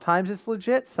 Sometimes it's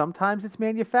legit, sometimes it's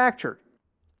manufactured.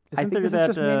 Isn't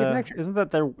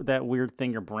that that weird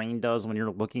thing your brain does when you're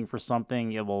looking for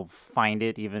something? It will find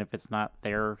it even if it's not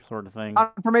there, sort of thing.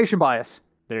 Confirmation bias.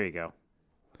 There you go.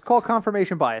 It's called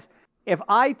confirmation bias. If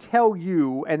I tell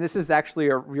you, and this is actually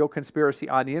a real conspiracy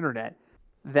on the internet,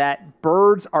 that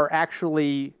birds are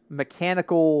actually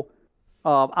mechanical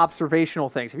observational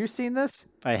things. Have you seen this?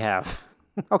 I have.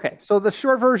 Okay, so the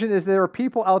short version is there are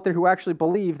people out there who actually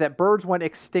believe that birds went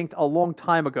extinct a long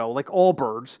time ago, like all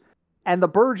birds. And the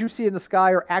birds you see in the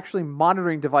sky are actually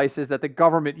monitoring devices that the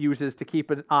government uses to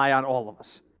keep an eye on all of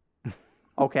us.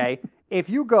 Okay? If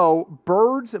you go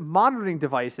birds monitoring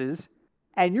devices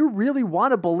and you really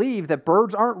want to believe that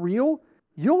birds aren't real,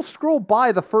 you'll scroll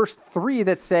by the first 3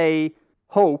 that say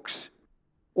hoax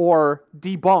or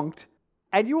debunked,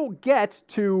 and you will get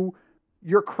to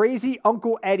your crazy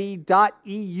Uncle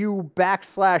Eddie.eu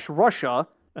 /Russia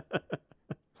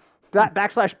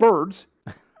 /birds.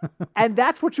 And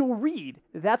that's what you'll read.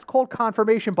 That's called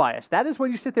confirmation bias. That is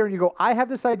when you sit there and you go, I have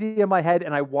this idea in my head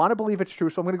and I want to believe it's true,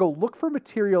 so I'm going to go look for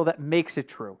material that makes it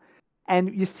true.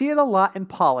 And you see it a lot in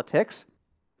politics.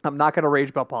 I'm not going to rage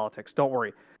about politics, don't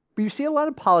worry. But you see a lot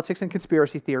in politics and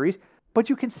conspiracy theories, but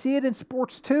you can see it in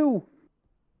sports too.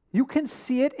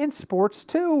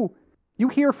 You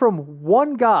hear from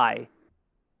one guy.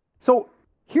 So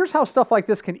here's how stuff like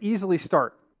this can easily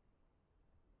start.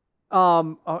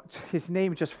 His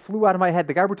name just flew out of my head.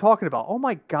 The guy we're talking about. Oh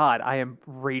my God, I am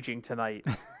raging tonight.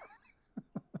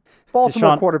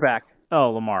 Baltimore quarterback.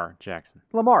 Oh, Lamar Jackson.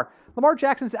 Lamar. Lamar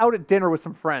Jackson's out at dinner with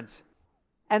some friends,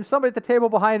 and somebody at the table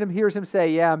behind him hears him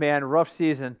say, "Yeah, man, rough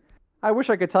season. I wish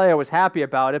I could tell you I was happy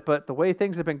about it, but the way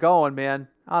things have been going, man,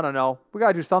 I don't know. We got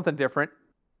to do something different."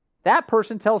 That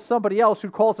person tells somebody else who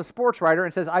calls a sports writer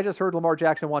and says, "I just heard Lamar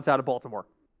Jackson wants out of Baltimore."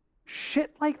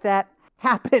 Shit like that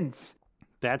happens.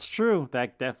 That's true.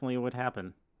 That definitely would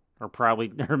happen. Or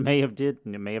probably, or may have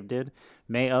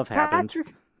happened.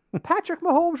 Patrick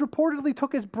Mahomes reportedly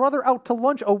took his brother out to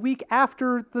lunch a week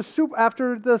after the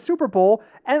Super Bowl,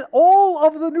 and all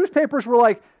of the newspapers were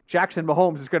like, Jackson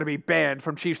Mahomes is going to be banned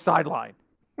from Chiefs sideline.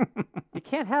 You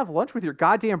can't have lunch with your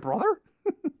goddamn brother?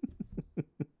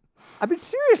 I mean,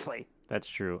 seriously. That's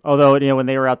true. Although, when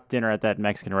they were out to dinner at that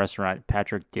Mexican restaurant,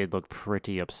 Patrick did look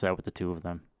pretty upset with the two of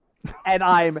them. And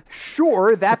I'm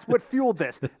sure that's what fueled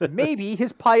this. Maybe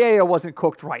his paella wasn't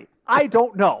cooked right. I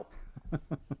don't know.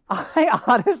 I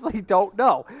honestly don't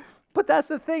know. But that's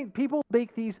the thing. People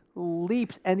make these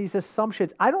leaps and these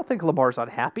assumptions. I don't think Lamar's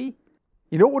unhappy.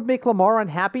 You know what would make Lamar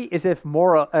unhappy is if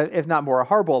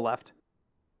Harbaugh left.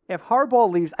 If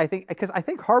Harbaugh leaves, because I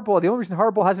think Harbaugh, the only reason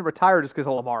Harbaugh hasn't retired is because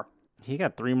of Lamar. He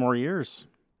got 3 more years.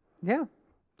 Yeah.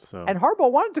 So. And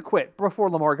Harbaugh wanted to quit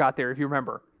before Lamar got there, if you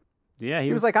remember. Yeah,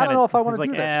 he was like, I don't know if I want to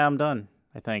do this. I'm done,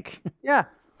 I think. Yeah.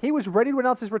 He was ready to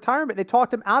announce his retirement. They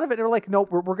talked him out of it. They were like, "No,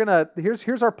 we're gonna.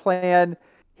 Here's our plan.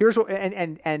 Here's what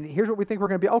and here's what we think we're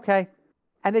gonna be. Okay."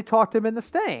 And they talked him into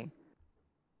staying.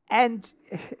 And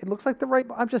it looks like the right.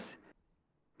 I'm just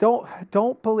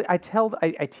don't believe. I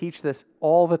teach this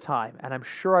all the time, and I'm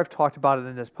sure I've talked about it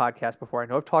in this podcast before. I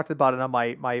know I've talked about it on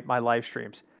my live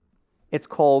streams. It's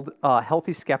called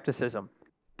healthy skepticism.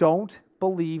 Don't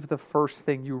believe the first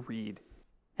thing you read.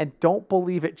 And don't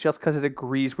believe it just because it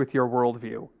agrees with your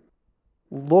worldview.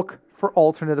 Look for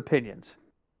alternate opinions.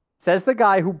 Says the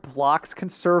guy who blocks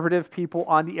conservative people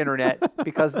on the internet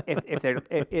because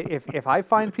if I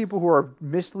find people who are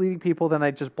misleading people, then I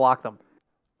just block them.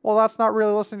 Well, that's not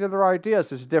really listening to their ideas.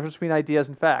 There's a difference between ideas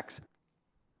and facts.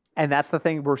 And that's the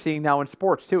thing we're seeing now in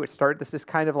sports too. This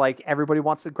kind of like everybody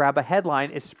wants to grab a headline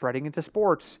is spreading into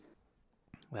sports.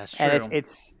 That's true. And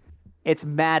it's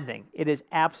maddening. It is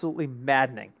absolutely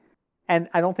maddening. And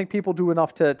I don't think people do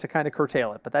enough to kind of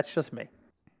curtail it, but that's just me.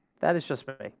 That is just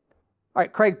me. All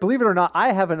right, Craig, believe it or not,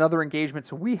 I have another engagement,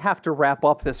 so we have to wrap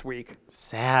up this week.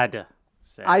 Sad.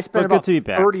 I spent about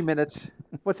 30 minutes.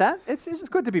 What's that? It's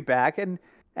good to be back. And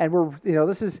we're,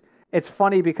 it's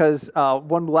funny because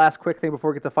one last quick thing before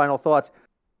we get to final thoughts.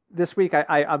 This week,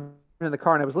 I'm in the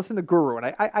car and I was listening to Guru,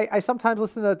 and I sometimes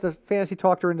listen to the fantasy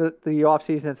talk during the off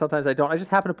season, and sometimes I don't. I just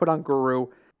happen to put on Guru,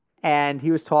 and he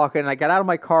was talking, and I got out of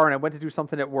my car and I went to do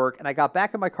something at work, and I got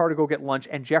back in my car to go get lunch,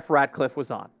 and Jeff Ratcliffe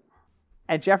was on,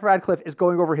 and Jeff Ratcliffe is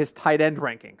going over his tight end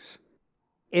rankings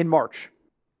in March,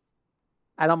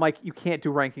 and I'm like, you can't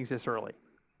do rankings this early.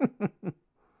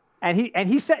 And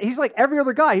he said, he's like every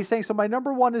other guy. He's saying, so my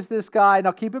number 1 is this guy.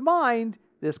 Now keep in mind,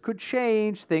 this could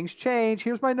change. Things change.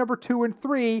 Here's my number 2 and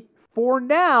 3 for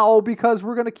now, because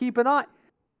we're going to keep an eye.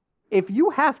 If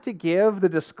you have to give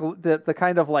the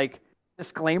kind of like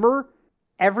disclaimer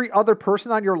every other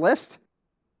person on your list,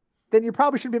 then you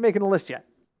probably shouldn't be making a list yet.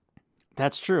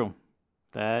 That's true.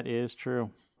 That is true.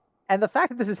 And the fact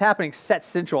that this is happening set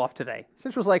Cinch off today.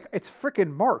 Cinch was like, it's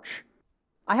freaking March.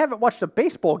 I haven't watched a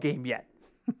baseball game yet.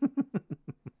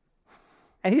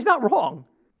 And he's not wrong.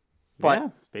 But yeah,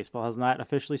 baseball has not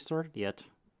officially started yet.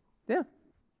 Yeah.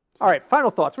 All right,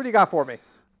 final thoughts. What do you got for me?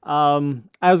 I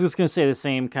was just going to say the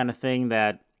same kind of thing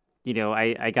that,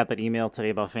 I got that email today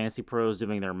about Fantasy Pros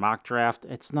doing their mock draft.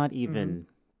 It's not even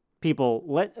people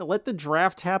let the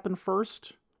draft happen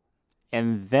first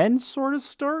and then sort of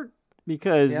start,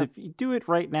 because if you do it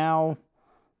right now,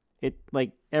 it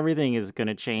like everything is going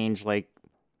to change. Like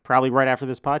probably right after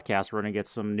this podcast, we're going to get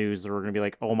some news that we're going to be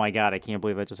like, oh my God, I can't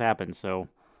believe that just happened. So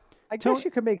I guess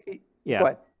you could make the, yeah.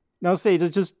 What? No, say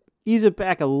just ease it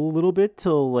back a little bit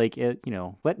till like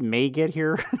let May get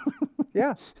here.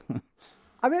 Yeah.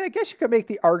 I mean, I guess you could make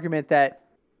the argument that,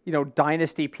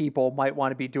 dynasty people might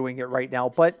want to be doing it right now,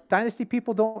 but dynasty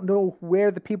people don't know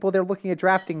where the people they're looking at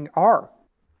drafting are.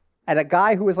 And a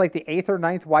guy who is like the 8th or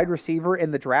 9th wide receiver in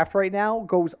the draft right now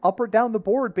goes up or down the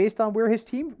board based on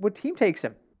what team takes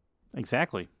him.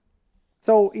 Exactly.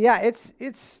 So yeah,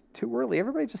 it's too early.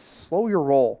 Everybody just slow your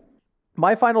roll.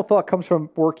 My final thought comes from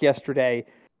work yesterday.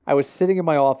 I was sitting in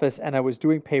my office and I was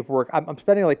doing paperwork. I'm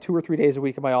spending like 2 or 3 days a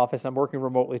week in my office. I'm working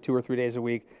remotely 2 or 3 days a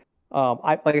week.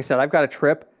 Like I said, I've got a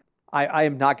trip. I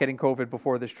am not getting COVID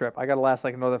before this trip. I got to last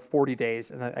like another 40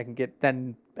 days, and I can get,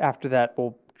 then after that,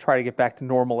 we'll try to get back to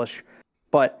normalish.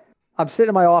 But I'm sitting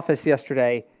in my office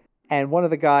yesterday, and one of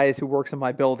the guys who works in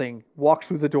my building walks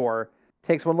through the door,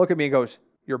 takes one look at me and goes,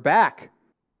 you're back.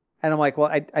 And I'm like, well,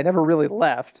 I never really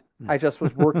left. I just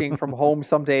was working from home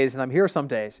some days and I'm here some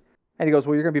days. And he goes,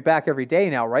 well, you're going to be back every day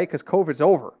now, right? Because COVID's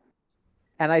over.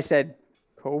 And I said,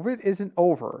 COVID isn't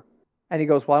over. And he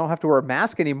goes, well, I don't have to wear a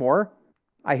mask anymore.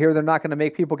 I hear they're not going to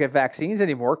make people get vaccines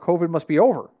anymore. COVID must be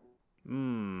over.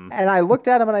 And I looked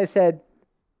at him and I said,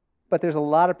 but there's a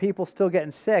lot of people still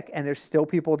getting sick and there's still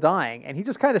people dying. And he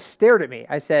just kind of stared at me.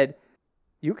 I said,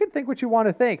 you can think what you want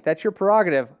to think. That's your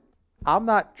prerogative. I'm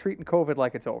not treating COVID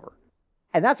like it's over.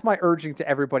 And that's my urging to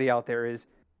everybody out there is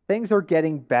things are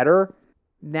getting better.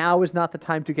 Now is not the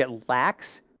time to get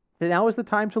lax. Now is the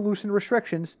time to loosen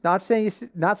restrictions. Not saying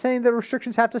the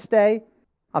restrictions have to stay.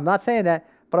 I'm not saying that.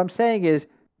 But I'm saying is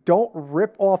don't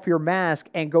rip off your mask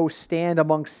and go stand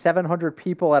among 700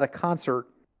 people at a concert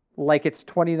like it's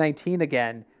 2019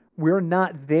 again. We're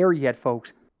not there yet,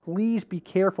 folks. Please be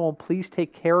careful and please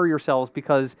take care of yourselves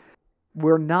because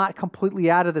we're not completely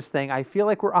out of this thing. I feel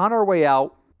like we're on our way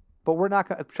out, but we're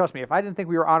not. Trust me, if I didn't think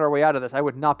we were on our way out of this, I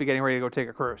would not be getting ready to go take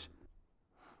a cruise.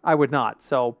 I would not.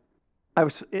 So I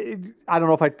don't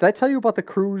know did I tell you about the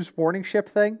cruise warning ship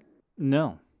thing?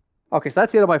 No. Okay, so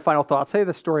that's the end of my final thought. I'll tell you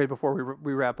the story before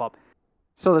we wrap up.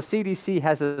 So the CDC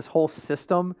has this whole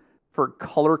system for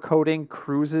color coding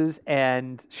cruises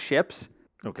and ships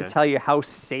to tell you how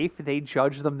safe they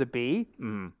judge them to be.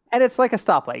 And it's like a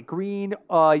stoplight: green,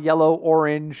 yellow,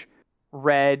 orange,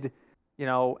 red,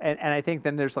 and I think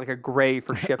then there's like a gray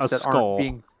for ships that skull.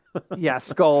 aren't being,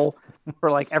 skull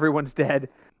for like everyone's dead.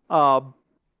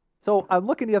 So I'm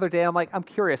looking the other day, I'm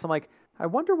curious. I'm like, I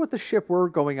wonder what the ship we're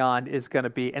going on is going to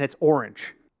be. And it's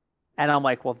orange. And I'm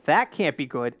like, well, that can't be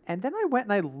good. And then I went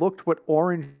and I looked what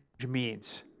orange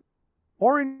means.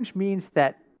 Orange means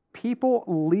that people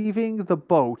leaving the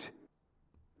boat,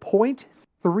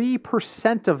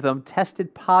 0.3% of them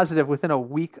tested positive within a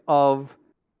week of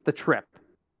the trip.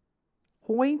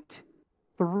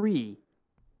 0.3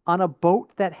 on a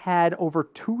boat that had over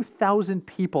 2,000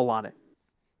 people on it.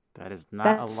 That is not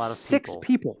a lot of people. 6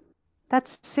 people.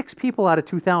 That's 6 people out of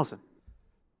 2,000.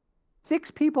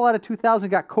 6 people out of 2,000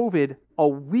 got COVID a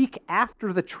week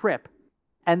after the trip,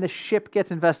 and the ship gets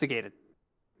investigated.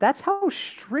 That's how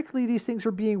strictly these things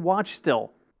are being watched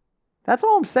still. That's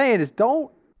all I'm saying is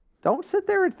don't sit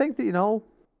there and think that,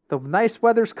 the nice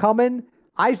weather's coming.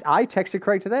 I texted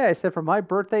Craig today. I said for my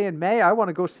birthday in May, I want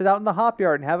to go sit out in the hop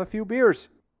yard and have a few beers.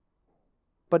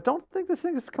 But don't think this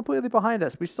thing is completely behind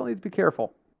us. We still need to be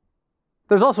careful.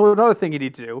 There's also another thing you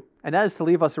need to do, and that is to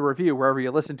leave us a review wherever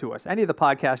you listen to us. Any of the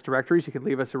podcast directories, you can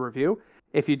leave us a review.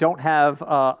 If you don't have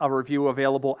a review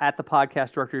available at the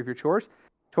podcast directory of your choice,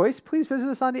 please visit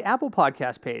us on the Apple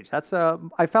Podcast page. That's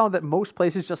I found that most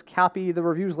places just copy the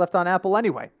reviews left on Apple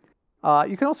anyway.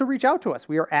 You can also reach out to us.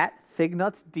 We are at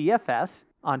FignutsDFS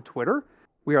on Twitter.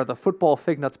 We are the Football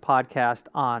Fignuts Podcast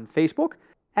on Facebook.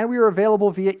 And we are available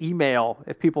via email,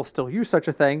 if people still use such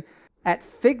a thing, at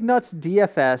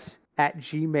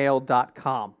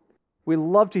fignutsdfs@gmail.com. We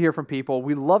love to hear from people.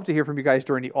 We love to hear from you guys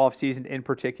during the off season in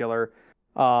particular.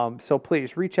 So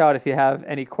please reach out if you have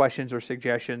any questions or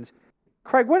suggestions.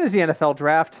 Craig, when is the NFL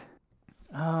draft?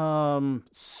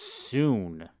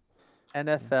 Soon.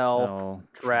 NFL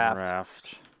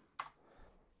draft.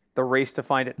 The race to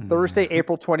find it. Thursday,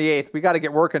 April 28th. We got to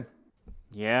get working.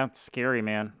 Yeah, it's scary,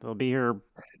 man. They'll be here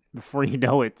before you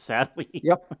know it, sadly.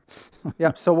 Yep.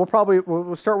 So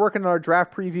we'll start working on our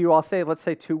draft preview. Let's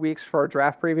say 2 weeks for our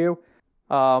draft preview.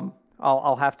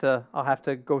 I'll have to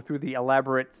go through the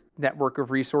elaborate network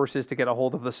of resources to get a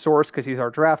hold of the source because he's our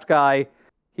draft guy.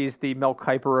 He's the Mel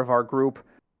Kiper of our group.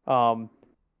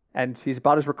 And he's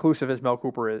about as reclusive as Mel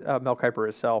Kiper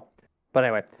is. So, but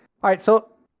anyway. All right. So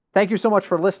thank you so much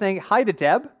for listening. Hi to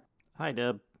Deb. Hi,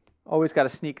 Deb. Always got to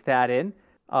sneak that in.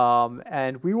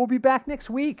 And we will be back next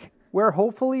week where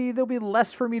hopefully there'll be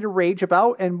less for me to rage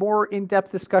about and more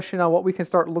in-depth discussion on what we can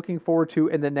start looking forward to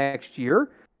in the next year.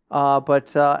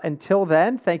 But until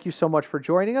then, thank you so much for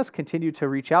joining us. Continue to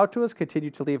reach out to us.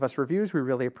 Continue to leave us reviews. We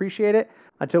really appreciate it.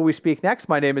 Until we speak next,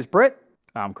 my name is Britt.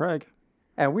 I'm Craig.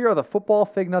 And we are the Football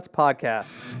Fig Nuts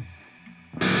Podcast.